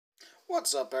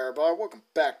What's up everybody, welcome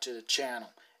back to the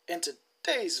channel. In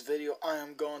today's video I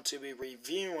am going to be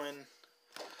reviewing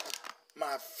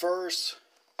my first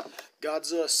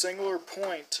Godzilla singular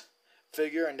point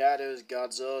figure, and that is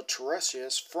Godzilla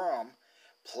Terrestris from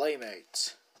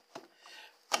Playmates.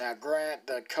 Now granted,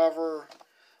 the cover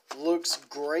looks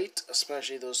great,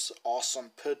 especially this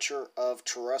awesome picture of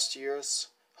Terrestris.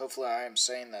 Hopefully I am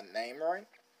saying that name right.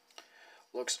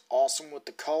 Looks awesome with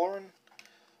the coloring.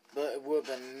 But it would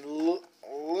have been a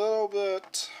little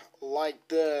bit like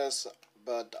this,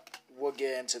 but we'll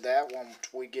get into that when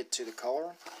we get to the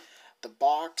color. The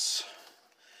box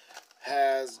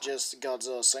has just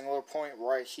Godzilla singular point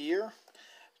right here.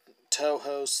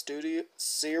 Toho Studio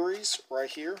Series right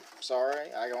here.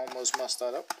 Sorry, I almost messed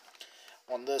that up.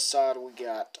 On this side we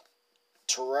got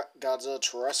Godzilla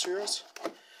Terrestris.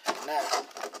 Now,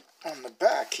 on the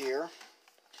back here,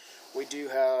 we do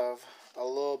have a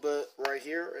little bit right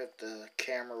here if the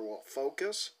camera will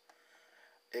focus.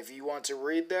 If you want to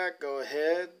read that, go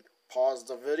ahead, pause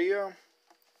the video.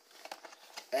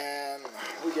 And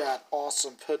we got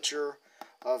awesome picture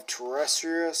of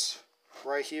Terrestris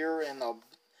right here in the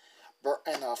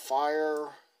fire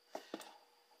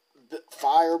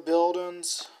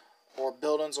buildings, or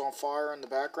buildings on fire in the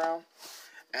background.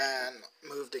 And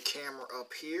move the camera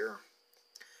up here,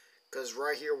 because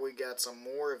right here we got some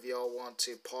more. If y'all want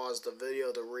to pause the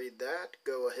video to read that,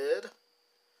 go ahead.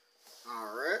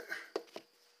 Alright.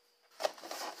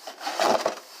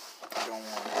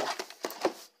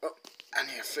 Oh, I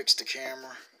need to fix the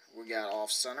camera. We got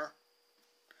off center.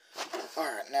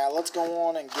 Alright, now let's go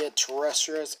on and get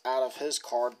Terrestris out of his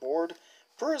cardboard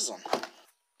prison.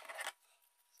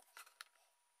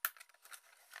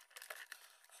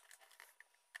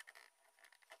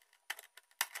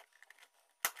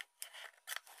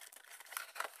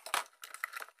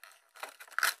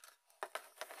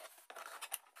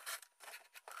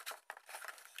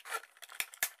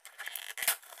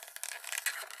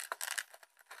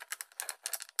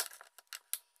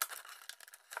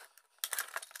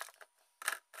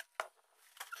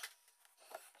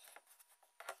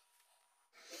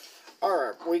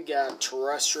 Alright, we got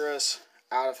Terrestris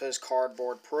out of his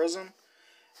cardboard prison,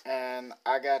 and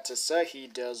I got to say, he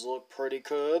does look pretty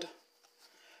good.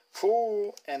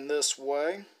 Cool in this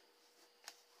way.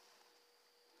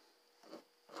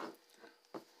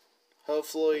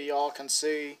 Hopefully y'all can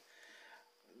see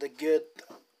the good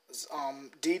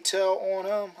detail on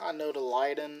him. I know the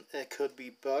lighting, it could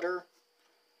be better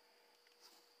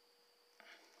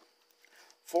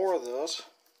for this.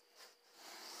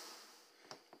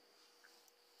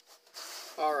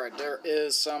 Alright, there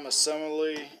is some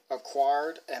assembly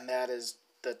acquired, and that is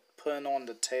the putting on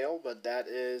the tail, but that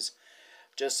is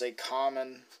just a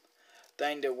common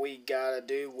thing that we gotta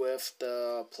do with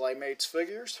the Playmates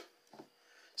figures,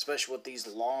 especially with these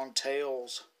long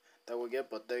tails that we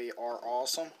get, but they are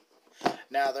awesome.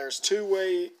 Now there's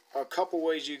a couple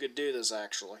ways you could do this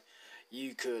actually.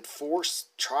 You could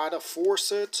try to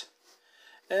force it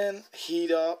and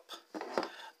heat up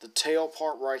the tail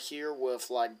part right here with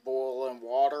like boiling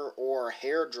water or a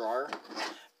hair dryer.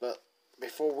 But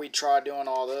before we try doing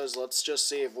all those, let's just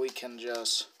see if we can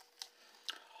just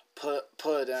put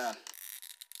it in.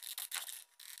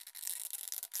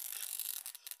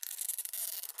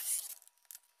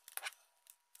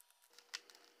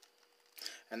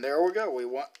 And there we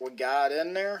go. We got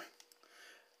in there.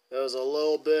 There was a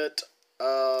little bit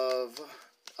of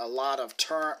a lot of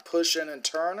pushing and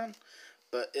turning,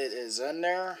 but it is in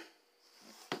there.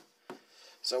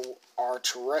 So our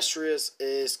Terrestris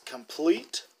is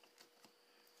complete.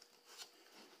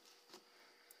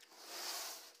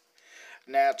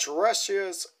 Now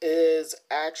Terrestris is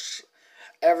actually,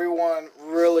 everyone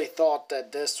really thought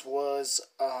that this was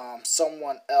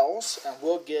someone else, and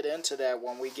we'll get into that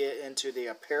when we get into the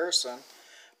comparison.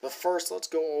 But first, let's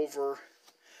go over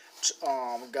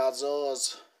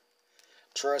Godzilla's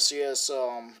Terrestris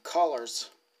colors.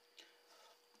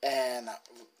 And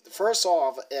first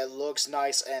off, it looks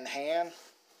nice in hand.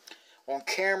 On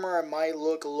camera, it might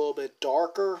look a little bit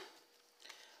darker,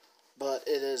 but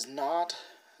it is not.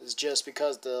 It's just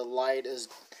because the light is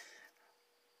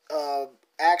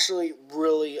actually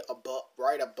really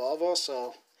right above us,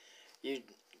 so you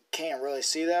can't really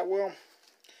see that well.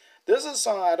 This is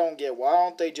something I don't get. Why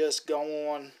don't they just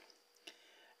go on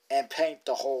and paint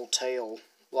the whole tail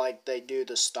like they do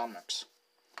the stomachs?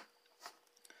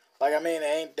 Like, I mean, it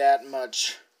ain't that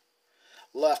much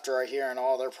left right here, and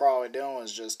all they're probably doing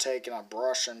is just taking a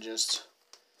brush and just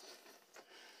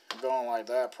going like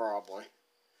that, probably.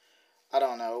 I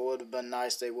don't know. It would have been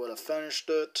nice they would have finished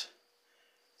it.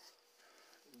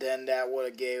 Then that would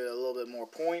have gave it a little bit more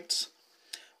points.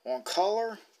 on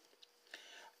color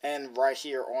and right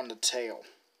here on the tail.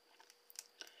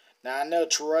 Now I know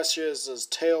Terrestris'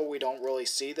 tail we don't really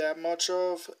see that much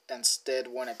of, instead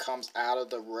when it comes out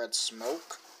of the red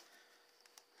smoke.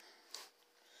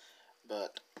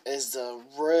 But is the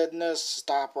redness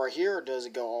stop right here, or does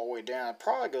it go all the way down? It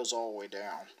probably goes all the way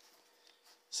down,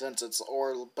 since it's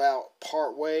or about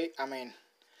part way,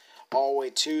 all the way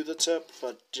to the tip,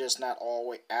 but just not all the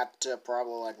way at the tip,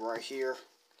 probably like right here,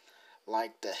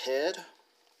 like the head.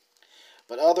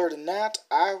 But other than that,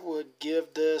 I would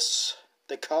give this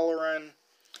the coloring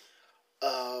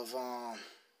of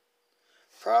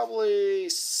probably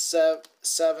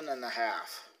 7.5,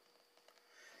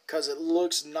 because it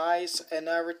looks nice and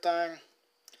everything,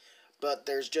 but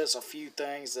there's just a few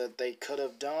things that they could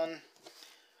have done.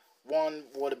 One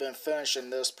would have been finishing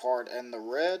this part in the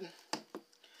red.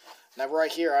 Now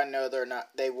right here, I know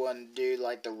they wouldn't do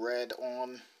like the red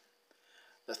on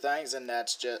the things, and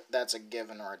that's a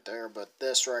given right there. But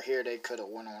this right here, they could have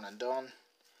went on and done.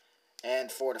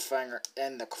 And for the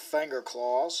finger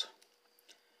claws,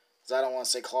 because I don't want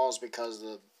to say claws because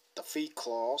of the feet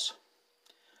claws.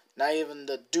 Not even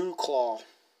the dew claw.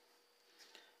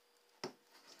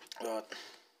 But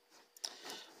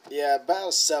yeah, about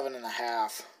a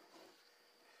 7.5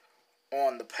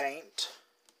 on the paint.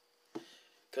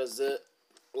 Because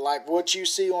like what you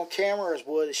see on camera is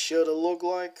what it should have looked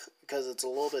like, because it's a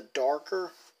little bit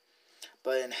darker.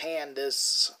 But in hand,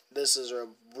 this is a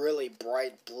really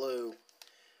bright blue,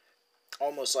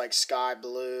 almost like sky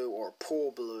blue or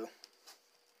pool blue.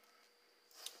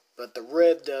 But the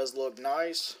red does look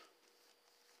nice.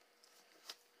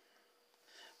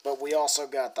 But we also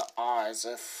got the eyes.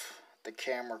 If the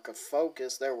camera could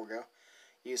focus, there we go.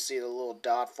 You see the little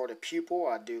dot for the pupil.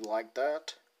 I do like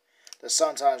that. That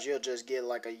sometimes you'll just get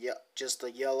like just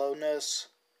a yellowness,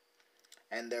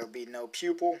 and there'll be no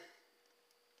pupil.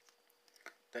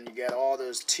 Then you got all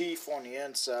those teeth on the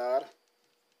inside.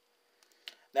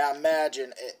 Now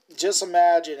just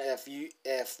imagine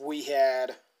if we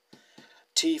had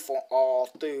teeth all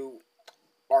through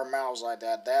our mouths like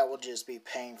that. That would just be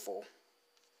painful.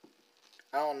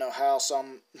 I don't know how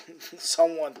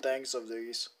someone thinks of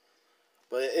these,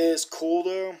 but it is cool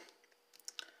though.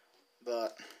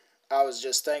 But I was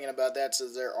just thinking about that,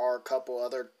 since there are a couple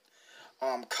other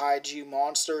kaiju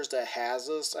monsters that has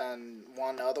this, and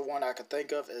one other one I could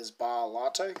think of is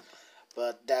Latte,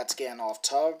 but that's getting off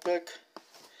topic.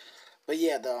 But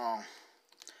yeah,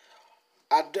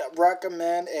 I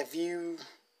recommend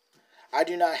I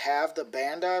do not have the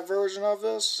Bandai version of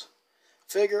this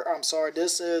figure. I'm sorry,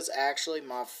 this is actually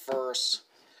my first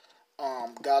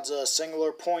Godzilla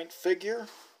singular point figure.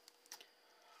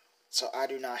 So I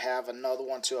do not have another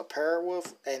one to pair it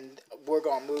with, and we're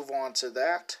going to move on to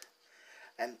that.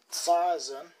 And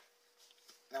sizing,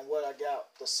 and what I got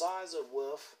the size of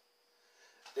with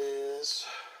is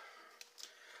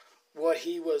what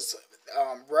he was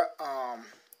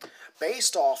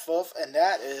based off of, and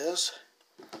that is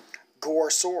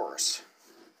Gorosaurus.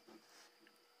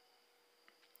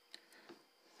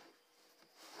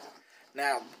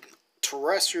 Now,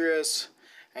 Terrestris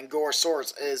and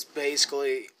Gorosaurus is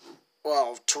basically,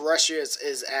 well, Terrestris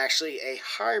is actually a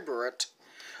hybrid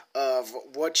of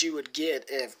what you would get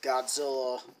if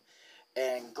Godzilla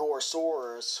and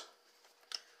Gorosaurus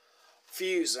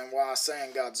fuse. And while I'm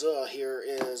saying Godzilla, here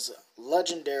is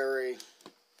legendary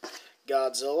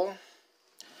Godzilla.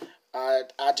 I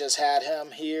just had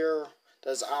him here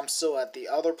because I'm still at the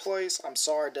other place. I'm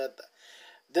sorry that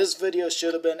this video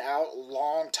should have been out a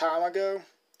long time ago,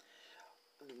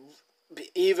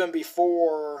 even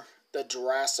before the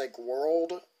Jurassic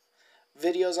World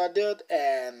videos I did,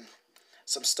 and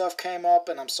some stuff came up,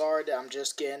 and I'm sorry that I'm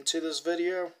just getting to this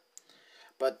video,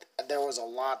 but there was a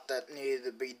lot that needed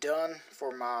to be done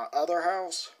for my other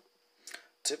house,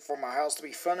 for my house to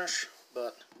be finished.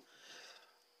 But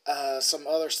some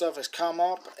other stuff has come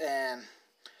up, and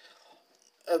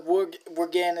we're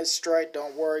getting it straight.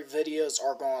 Don't worry, videos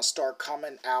are going to start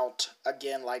coming out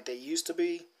again like they used to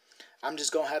be. I'm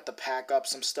just going to have to pack up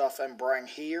some stuff and bring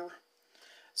here.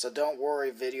 So don't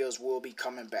worry, videos will be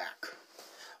coming back,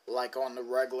 like on the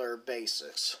regular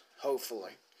basis,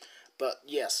 hopefully. But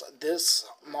yes, this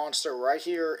monster right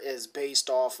here is based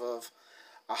off of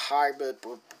a hybrid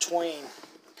between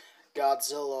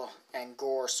Godzilla and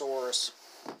Gorosaurus.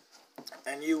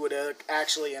 And you would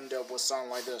actually end up with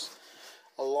something like this.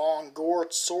 A long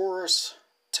Gorosaurus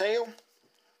tail,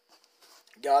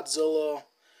 Godzilla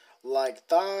like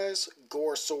thighs,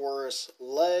 Gorosaurus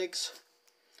legs,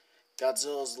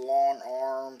 Godzilla's long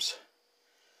arms,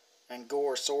 and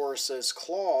Gorosaurus's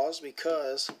claws,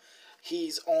 because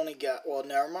he's only got, well,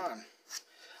 never mind.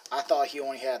 I thought he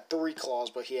only had 3 claws,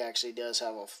 but he actually does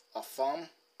have a thumb.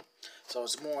 So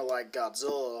it's more like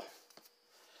Godzilla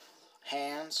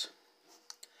hands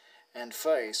and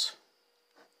face.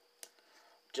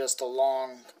 Just a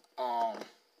long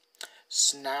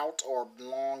snout or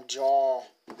long jaw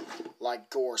like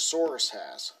Gorosaurus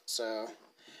has. So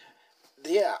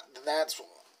yeah, that's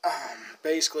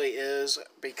basically is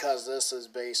because this is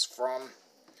based from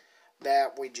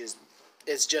that.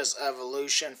 It's just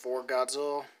evolution for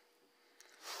Godzilla.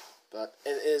 But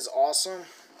it is awesome.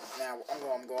 Now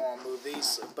I'm going to move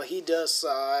these, but he does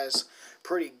size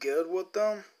pretty good with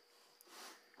them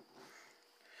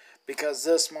because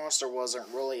this monster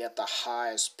wasn't really at the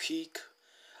highest peak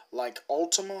like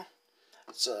Ultima.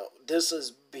 So this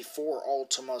is before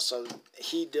Ultima, so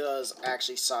he does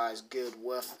actually size good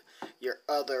with your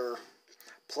other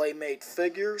Playmate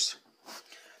figures.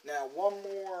 Now one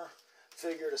more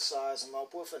figure to size him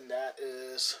up with, and that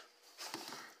is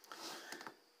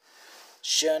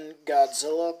Shin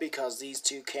Godzilla, because these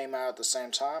two came out at the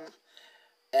same time.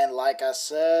 And like I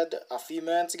said a few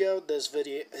minutes ago, this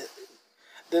video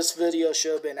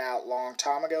should have been out a long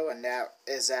time ago, and that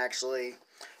is actually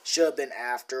should have been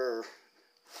after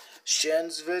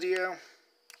Shin's video.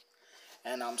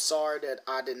 And I'm sorry that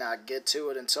I did not get to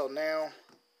it until now.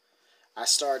 I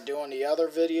started doing the other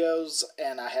videos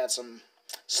and I had some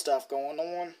stuff going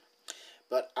on,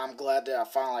 but I'm glad that I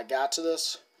finally got to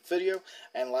this video.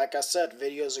 And like I said,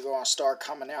 videos are going to start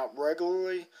coming out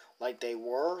regularly like they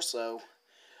were. So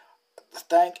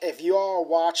if you all are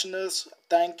watching this,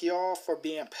 thank y'all for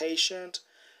being patient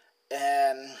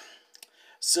and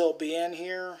still being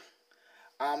here.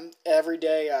 Every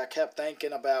day I kept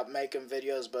thinking about making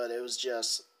videos, but it was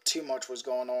just too much was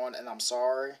going on, and I'm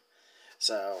sorry.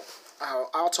 So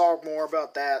I'll talk more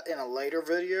about that in a later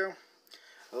video.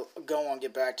 Go on,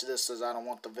 get back to this, as I don't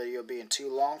want the video being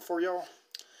too long for y'all.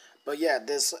 But yeah,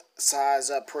 this size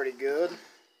up pretty good.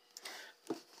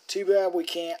 Too bad we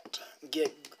can't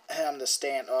get him to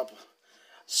stand up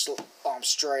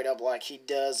straight up like he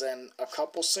does in a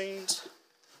couple scenes.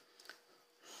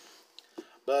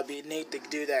 But it'd be neat to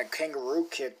do that kangaroo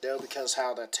kick though, because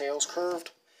how the tail's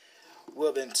curved. Would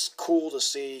have been cool to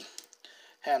see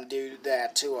him do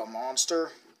that to a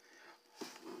monster.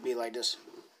 Be like this.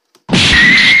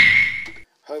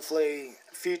 Hopefully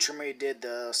future me did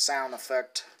the sound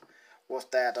effect with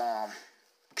that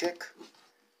kick.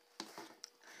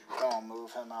 Gonna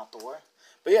move him out the way.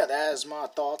 But yeah, that is my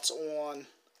thoughts on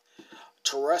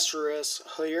Terrestris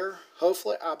here.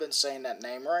 Hopefully I've been saying that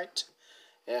name right.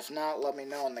 If not, let me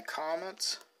know in the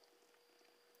comments.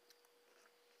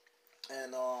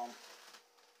 And I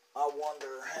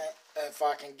wonder if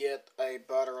I can get a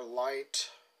better light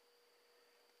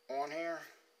on here.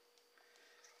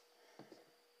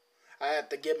 I had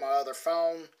to get my other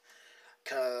phone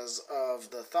because of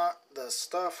the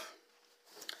stuff.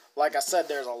 Like I said,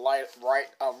 there's a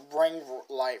ring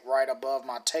light right above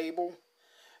my table.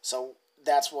 So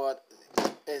that's what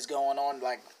is going on.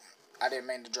 Like, I didn't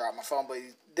mean to drop my phone, but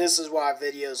this is why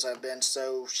videos have been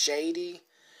so shady,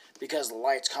 because the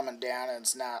light's coming down and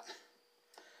it's not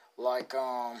like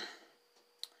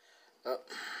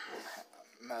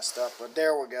messed up, but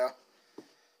there we go.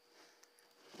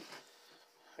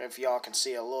 If y'all can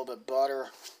see a little bit better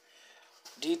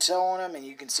detail on him, and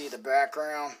you can see the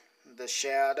background, the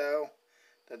shadow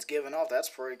that's given off. That's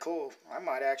pretty cool. I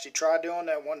might actually try doing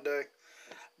that one day,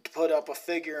 to put up a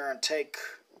figure and take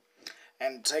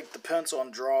the pencil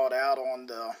and draw it out on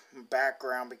the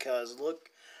background, because look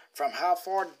from how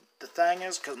far the thing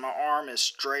is, because my arm is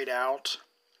straight out,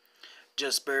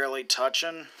 just barely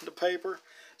touching the paper.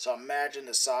 So imagine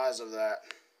the size of that.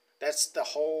 That's the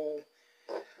whole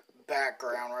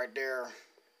background right there.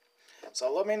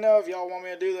 So let me know if y'all want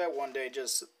me to do that one day.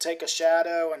 Just take a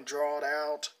shadow and draw it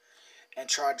out, and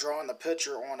try drawing the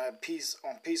picture on a piece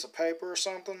of paper or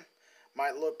something.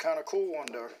 Might look kind of cool one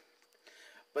day.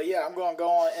 But yeah, I'm going to go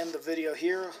on and end the video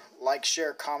here. Like,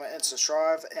 share, comment, and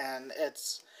subscribe. And it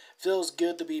feels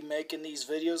good to be making these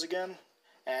videos again.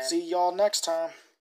 And see y'all next time.